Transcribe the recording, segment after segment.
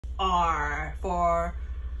R for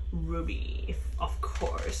ruby, of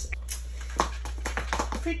course.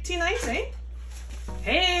 Pretty nice, eh?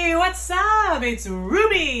 Hey, what's up? It's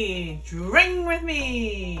Ruby! Drink with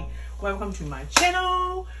me! Welcome to my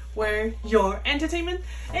channel, where your entertainment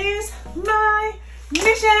is my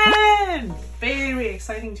mission! Very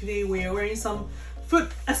exciting today. We are wearing some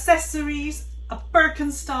foot accessories, a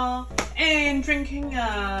Birkenstock, and drinking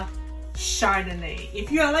a Chardonnay.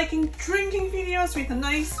 If you are liking drinking videos with a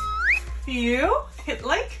nice view, hit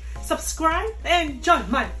like, subscribe, and join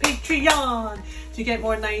my Patreon to get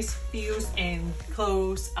more nice views and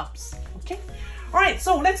close-ups. Okay? Alright,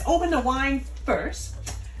 so let's open the wine first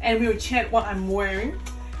and we'll check what I'm wearing.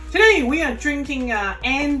 Today we are drinking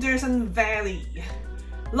Anderson Valley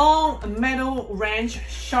Long Meadow Ranch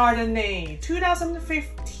Chardonnay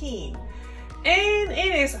 2015. And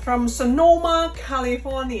it is from Sonoma,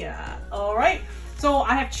 California. Alright, so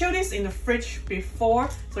I have chilled this in the fridge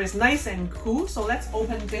before, so it's nice and cool. So let's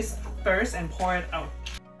open this first and pour it out.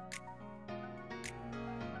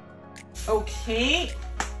 Okay.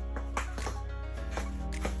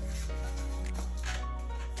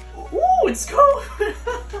 Ooh, it's cold!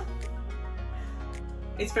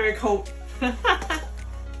 It's very cold. Here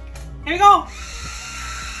we go!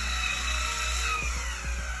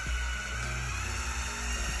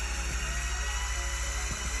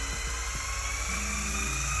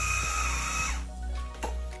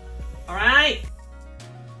 Alright,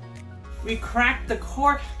 we cracked the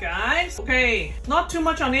cork, guys. Okay, not too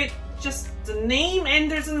much on it, just the name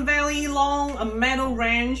Anderson Valley Long Meadow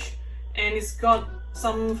Ranch, and it's got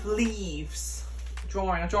some leaves, a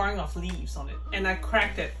drawing of leaves on it, and I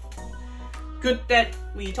cracked it. Good that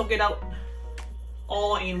we took it out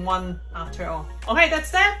all in one after all. Okay,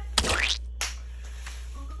 that's that.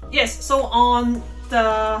 Yes, so on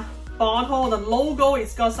the bottle, the logo,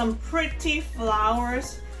 it's got some pretty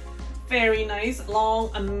flowers. Very nice.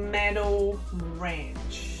 Long Meadow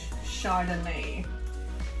Ranch Chardonnay.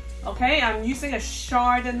 Okay, I'm using a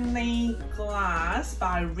Chardonnay glass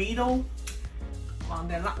by Riedel on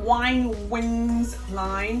the Wine Wings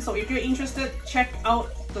line. So if you're interested, check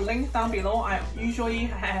out the link down below. I usually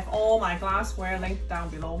have all my glassware linked down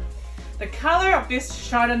below. The color of this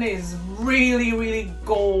Chardonnay is really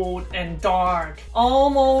gold and dark.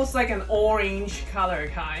 Almost like an orange color,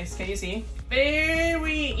 guys. Can you see?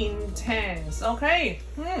 Very intense. Okay,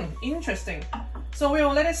 interesting. So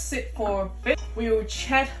we'll let it sit for a bit. We'll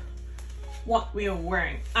check what we are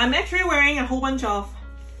wearing. I'm actually wearing a whole bunch of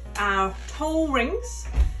toe rings,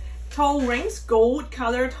 gold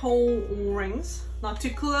colored toe rings. Not too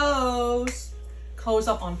close. Close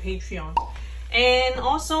up on Patreon. And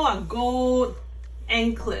also a gold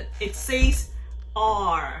anklet. It says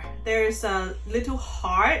R. There's a little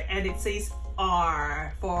heart and it says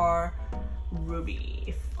R for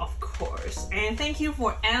ruby, of course. And thank you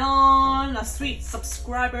for Alan, a sweet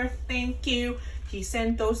subscriber. Thank you. He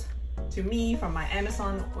sent those to me from my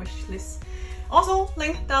Amazon wishlist. Also,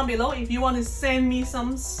 link down below if you want to send me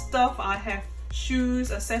some stuff. I have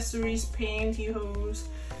shoes, accessories, pantyhose,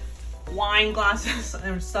 wine glasses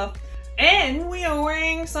and stuff. And we are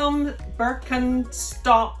wearing some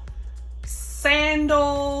Birkenstock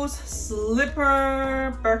sandals,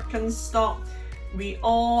 slipper, Birkenstock. We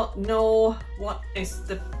all know what is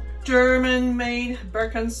the German-made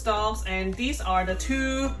Birkenstocks, and these are the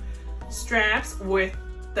two straps with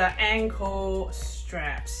the ankle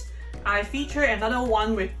straps. I feature another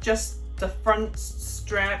one with just the front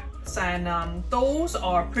straps, and those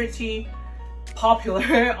are pretty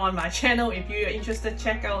popular on my channel. If you're interested,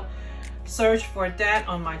 check out, search for that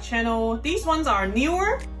on my channel. These ones are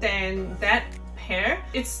newer than that pair.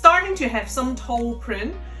 It's starting to have some toe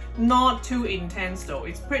print. Not too intense though.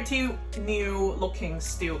 It's pretty new looking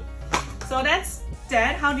still. So that's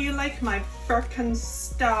that. How do you like my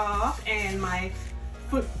Birkenstock and my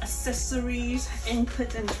foot accessories,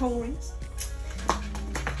 anklet and toe rings?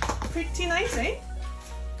 Pretty nice, eh?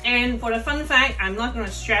 And for the fun fact, I'm not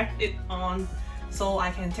gonna strap it on so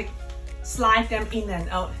I can slide them in and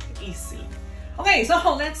out easy. Okay, so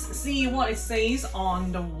let's see what it says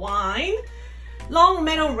on the wine. Long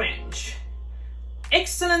Meadow Ranch.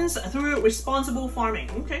 Excellence through responsible farming.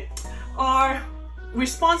 Okay, our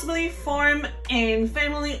responsibly farmed and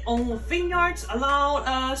family-owned vineyards allowed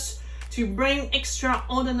us to bring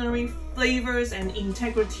extraordinary flavors and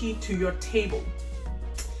integrity to your table.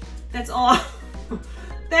 That's all.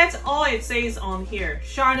 That's all it says on here.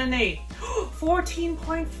 Chardonnay,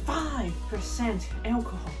 14.5%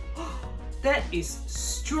 alcohol. That is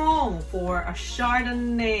strong for a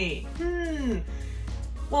Chardonnay.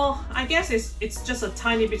 Well, I guess it's just a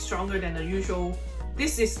tiny bit stronger than the usual.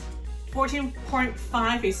 This is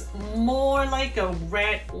 14.5 is more like a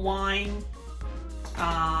red wine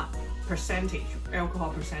percentage, alcohol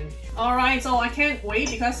percentage. All right, so I can't wait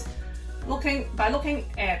because by looking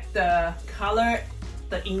at the color,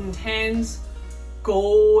 the intense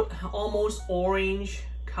gold, almost orange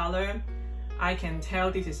color, I can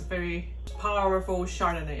tell this is a very powerful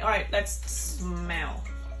Chardonnay. All right, let's smell.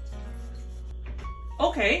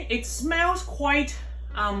 Okay, it smells quite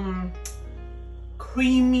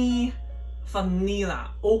creamy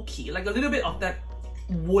vanilla, oaky, like a little bit of that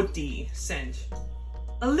woody scent.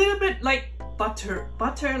 A little bit like butter,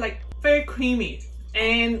 like very creamy,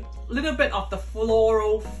 and a little bit of the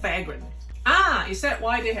floral fragrance. Ah, is that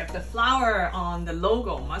why they have the flower on the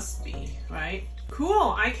logo? Must be, right?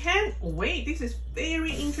 Cool, I can't wait. This is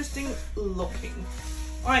very interesting looking.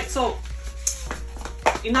 All right, so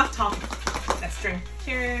enough talking. Let's drink.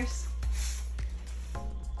 Cheers.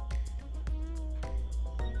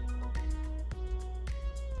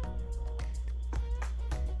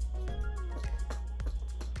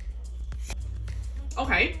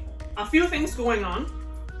 Okay, a few things going on.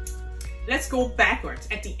 Let's go backwards.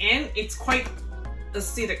 At the end, it's quite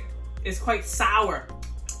acidic. It's quite sour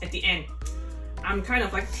at the end. I'm kind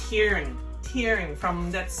of like tearing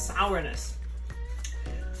from that sourness,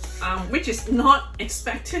 which is not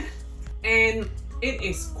expected. And it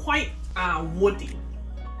is quite woody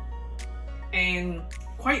and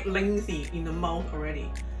quite lengthy in the mouth already.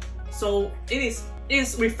 So it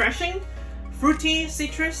is refreshing, fruity,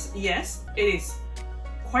 citrus. Yes, it is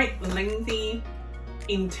quite lengthy,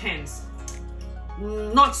 intense.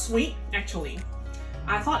 Not sweet actually.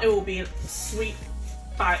 I thought it would be sweet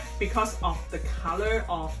because of the color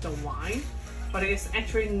of the wine, but it is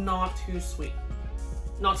actually not too sweet.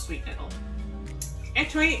 Not sweet at all.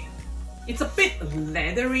 Actually, it's a bit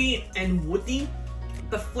leathery and woody.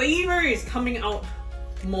 The flavor is coming out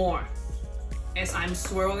more as I'm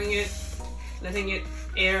swirling it, letting it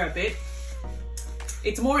air a bit.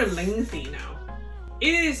 It's more lengthy now.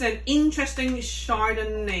 It is an interesting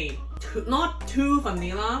Chardonnay. Not too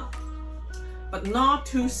vanilla, but not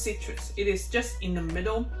too citrus. It is just in the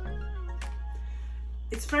middle.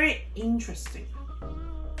 It's very interesting.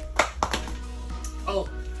 Oh,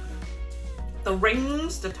 the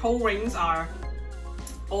rings, the toe rings are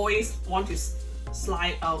always want to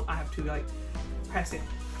slide out. I have to like press it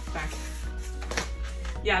back.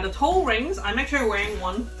 Yeah, the toe rings, I'm actually wearing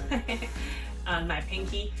one on my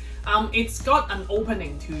pinky. It's got an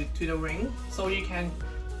opening to the ring, so you can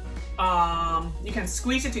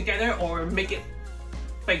squeeze it together or make it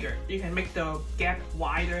bigger. You can make the gap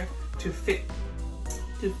wider to fit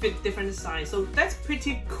different size. So that's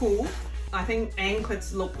pretty cool. I think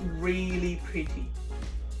anklets look really pretty.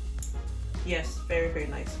 Yes, very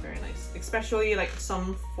nice, very nice. Especially like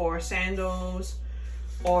some for sandals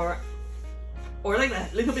or like a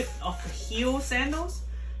little bit of the heel sandals.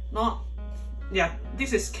 Not, yeah,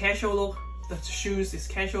 this is casual look. The shoes is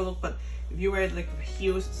casual look, but if you wear like the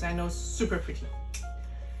heels, sandals, super pretty.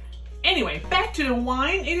 Anyway, back to the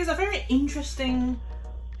wine. It is a very interesting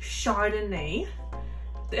Chardonnay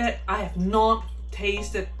that I have not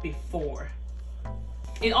tasted before.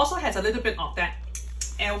 It also has a little bit of that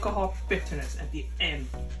alcohol bitterness at the end.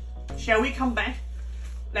 Shall we come back?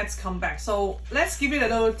 Let's come back. So let's give it a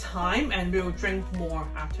little time and we'll drink more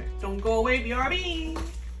after. Don't go away, BRB!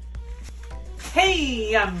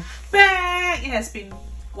 Hey, I'm back! It has been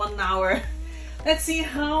 1 hour. Let's see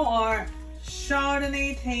how our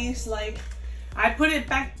Chardonnay tastes like. I put it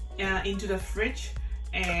back into the fridge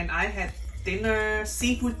and I had dinner,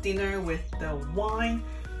 seafood dinner with the wine,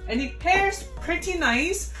 and it pairs pretty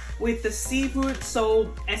nice with the seafood.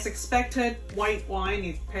 So as expected, white wine,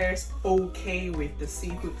 it pairs okay with the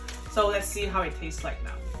seafood. So let's see how it tastes like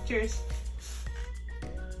now. Cheers.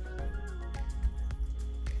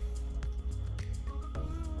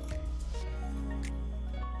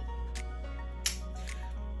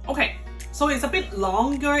 Okay, so it's a bit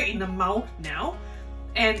longer in the mouth now,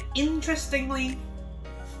 and interestingly,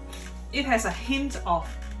 it has a hint of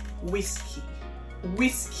whiskey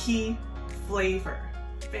flavor.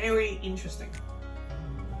 Very interesting.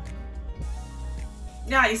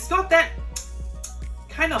 Yeah, it's got that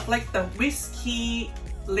kind of like the whiskey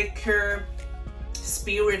liquor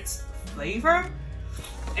spirits flavor,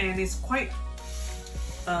 and it's quite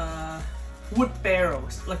wood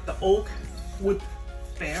barrels, like the oak wood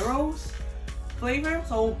barrels flavor.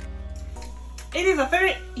 So it is a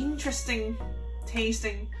very interesting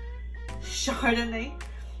tasting Chardonnay.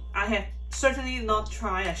 I have certainly not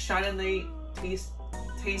tried a Chardonnay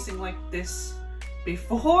tasting like this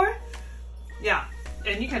before. Yeah,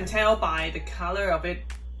 and you can tell by the color of it,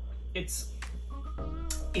 it's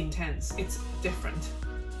intense, it's different.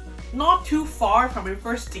 Not too far from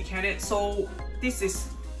reverse decanted, so this is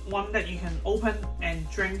one that you can open and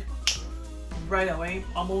drink right away,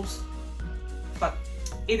 almost. But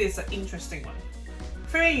it is an interesting one.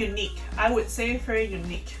 Very unique, I would say very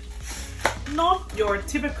unique. Not your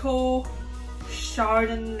typical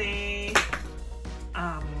Chardonnay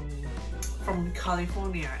from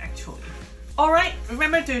California, actually. Alright,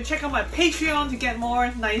 remember to check out my Patreon to get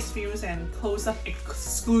more nice views and close-up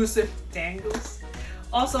exclusive dangles.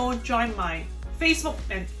 Also, join my Facebook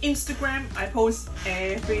and Instagram. I post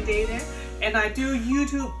every day there. And I do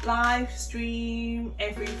YouTube live stream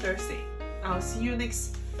every Thursday. I'll see you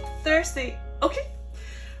next Thursday. Okay?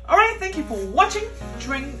 Alright, thank you for watching.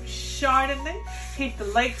 Drink Chardonnay. Hit the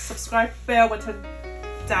like, subscribe, bell button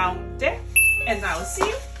down there. And I'll see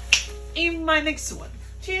you in my next one.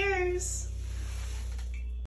 Cheers!